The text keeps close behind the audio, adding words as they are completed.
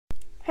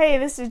Hey,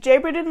 this is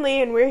Jaybird and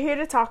Lee, and we're here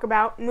to talk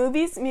about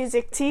movies,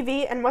 music,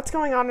 TV, and what's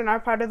going on in our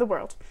part of the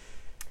world.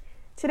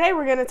 Today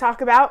we're going to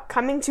talk about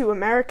Coming to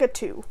America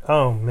 2.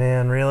 Oh,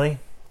 man, really?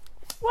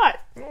 What?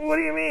 What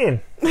do you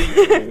mean?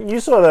 You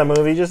saw that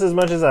movie just as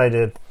much as I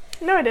did.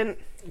 No, I didn't.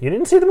 You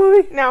didn't see the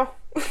movie? No.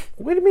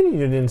 Wait a minute,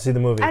 you didn't see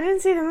the movie? I didn't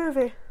see the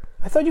movie.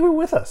 I thought you were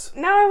with us.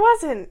 No, I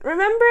wasn't.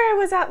 Remember I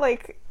was at,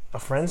 a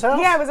friend's house?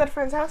 Yeah, I was at a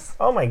friend's house.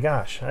 Oh my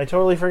gosh, I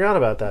totally forgot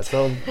about that.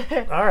 So,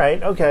 all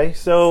right, okay.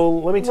 So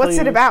let me tell you. What's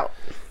it about?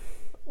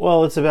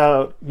 Well, it's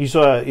about you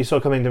saw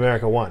Coming to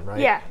America 1, right?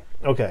 Yeah.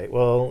 Okay.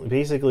 Well,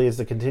 basically, it's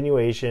the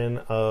continuation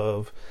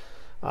of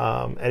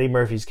Eddie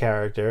Murphy's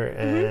character,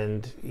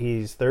 and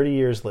he's 30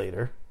 years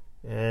later,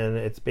 and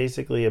it's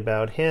basically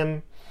about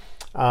him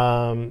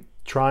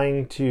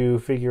trying to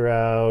figure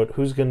out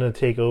who's going to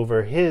take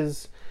over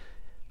his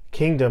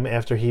kingdom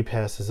after he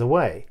passes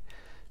away.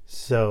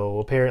 So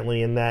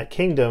apparently in that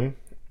kingdom,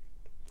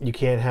 you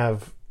can't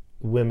have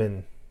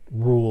women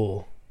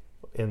rule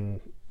in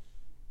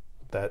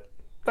that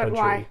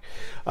country.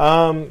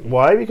 Why?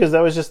 Why? Because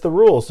that was just the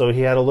rule. So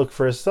he had to look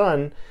for a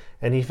son,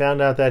 and he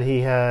found out that he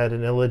had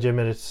an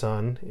illegitimate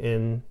son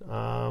in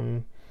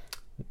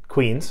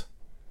Queens.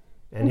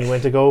 And he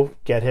went to go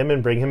get him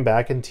and bring him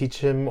back and teach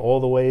him all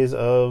the ways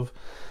of,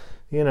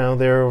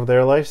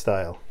 their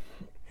lifestyle.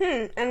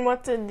 And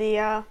what did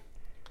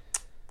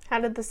how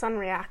did the son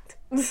react?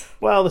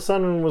 Well, the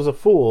son was a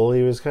fool.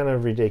 He was kind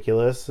of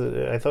ridiculous.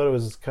 I thought it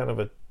was kind of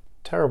a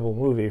terrible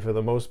movie for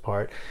the most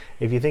part.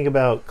 If you think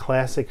about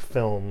classic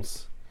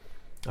films,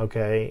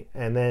 okay,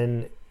 and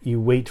then you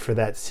wait for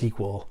that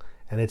sequel,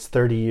 and it's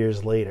 30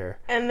 years later.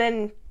 And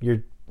then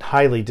you're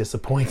highly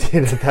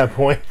disappointed at that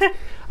point.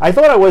 I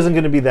thought I wasn't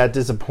going to be that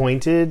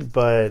disappointed,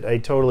 but I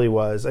totally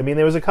was. I mean,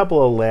 there was a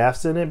couple of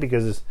laughs in it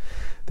because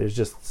there's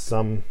just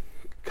some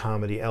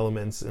comedy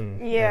elements in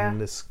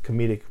this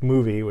comedic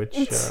movie,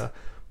 which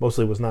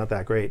mostly was not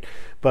that great.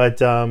 But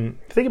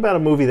think about a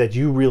movie that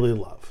you really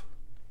love.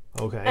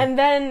 Okay. And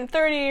then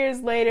 30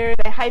 years later,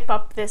 they hype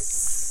up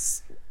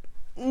this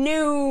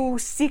new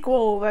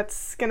sequel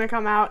that's going to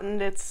come out,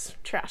 and it's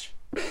trash.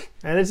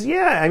 And it's,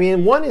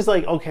 one is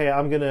like, okay,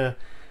 I'm going to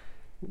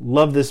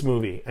love this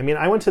movie. I mean,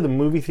 I went to the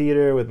movie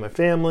theater with my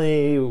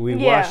family. We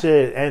watched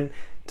it, and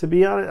to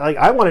be honest,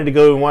 I wanted to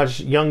go and watch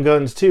Young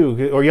Guns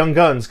too, or Young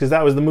Guns, because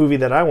that was the movie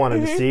that I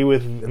wanted to see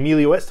with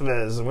Emilio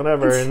Estevez and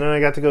whatever. And then I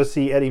got to go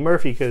see Eddie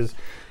Murphy because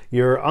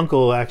your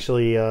uncle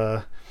actually,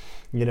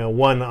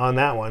 won on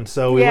that one.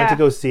 So we went to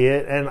go see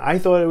it, and I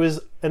thought it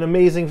was an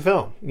amazing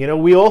film.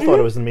 We all thought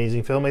it was an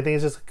amazing film. I think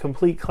it's just a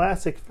complete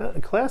classic.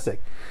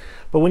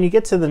 But when you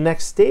get to the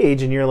next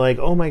stage and you're like,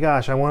 oh my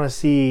gosh, I want to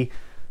see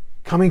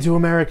Coming to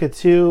America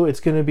 2. It's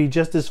going to be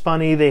just as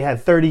funny. They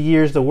had 30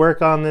 years to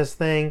work on this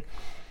thing.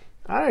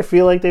 I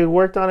feel like they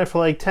worked on it for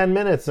like 10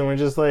 minutes and we're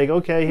just like,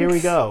 okay, here we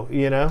go,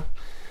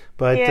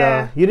 But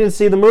you didn't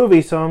see the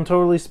movie, so I'm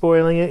totally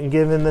spoiling it and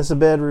giving this a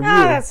bad review.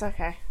 Oh, that's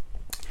okay.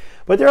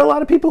 But there are a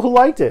lot of people who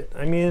liked it.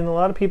 I mean, a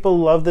lot of people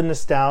love the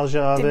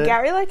nostalgia of it. Did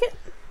Gary like it?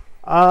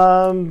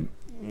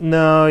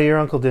 No, your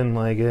uncle didn't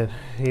like it.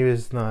 He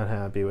was not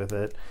happy with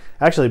it.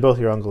 Actually, both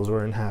your uncles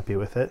weren't happy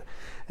with it.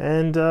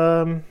 And,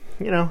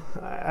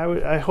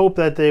 I hope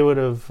that they would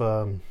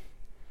have...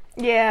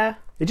 Yeah.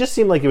 It just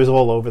seemed like it was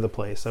all over the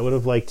place. I would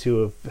have liked to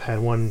have had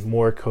one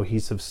more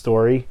cohesive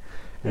story,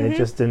 and it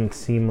just didn't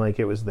seem like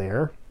it was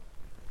there.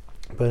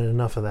 But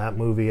enough of that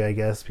movie, I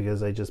guess,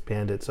 because I just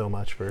panned it so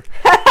much for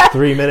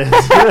 3 minutes,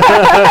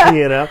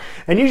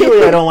 And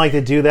usually I don't like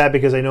to do that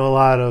because I know a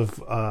lot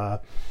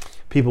of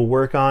people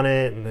work on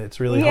it, and it's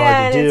really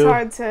hard to do. Yeah, and it's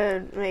hard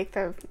to make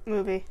the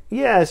movie.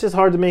 Yeah, it's just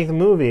hard to make the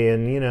movie,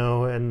 and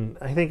and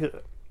I think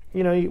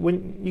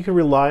when you can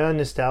rely on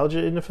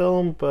nostalgia in the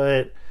film,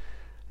 but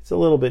it's a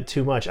little bit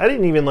too much. I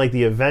didn't even like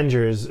the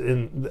Avengers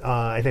in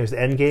I think it was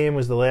Endgame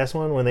was the last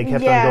one when they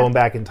kept on going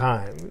back in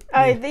time.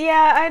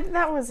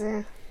 That was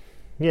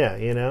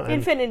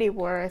Infinity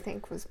War I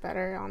think was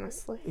better,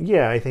 honestly.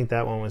 Yeah, I think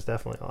that one was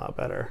definitely a lot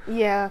better.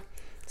 Yeah.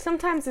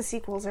 Sometimes the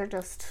sequels are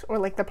just, or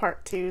like the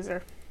part 2s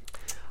are.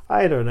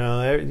 I don't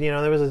know.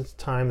 There was a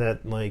time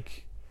that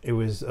it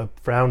was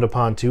frowned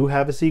upon to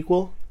have a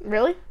sequel.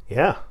 Really?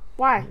 Yeah.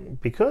 Why?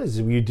 Because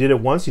you did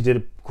it once, you did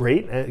a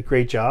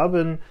great job,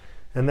 and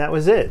that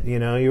was it.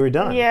 You were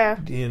done. Yeah.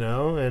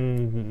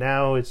 And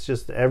now it's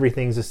just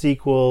everything's a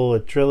sequel, a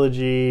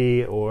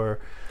trilogy, or...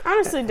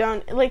 Honestly,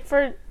 don't.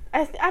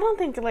 I don't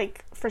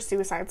think, for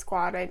Suicide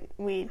Squad,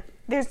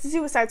 there's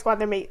Suicide Squad,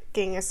 they're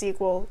making a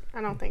sequel.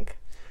 I don't think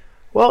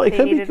it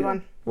could needed be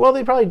one. Well,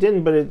 they probably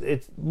didn't, but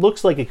it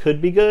looks like it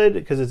could be good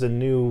because it's a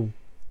new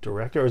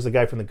director. It was the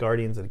guy from the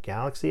Guardians of the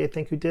Galaxy, I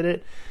think, who did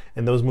it.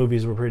 And those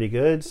movies were pretty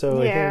good,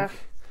 so yeah. I think...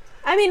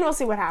 I mean, we'll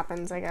see what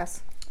happens, I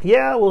guess.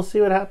 Yeah, we'll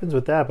see what happens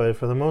with that, but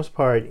for the most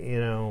part,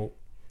 I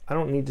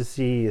don't need to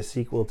see a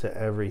sequel to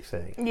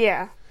everything.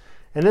 Yeah.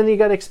 And then you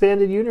got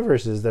expanded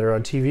universes that are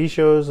on TV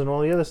shows and all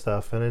the other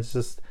stuff, and it's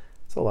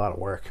a lot of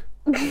work.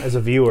 As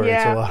a viewer,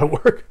 It's a lot of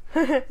work.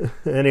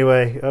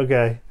 Anyway,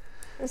 okay.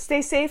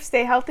 Stay safe,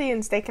 stay healthy,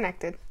 and stay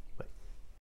connected.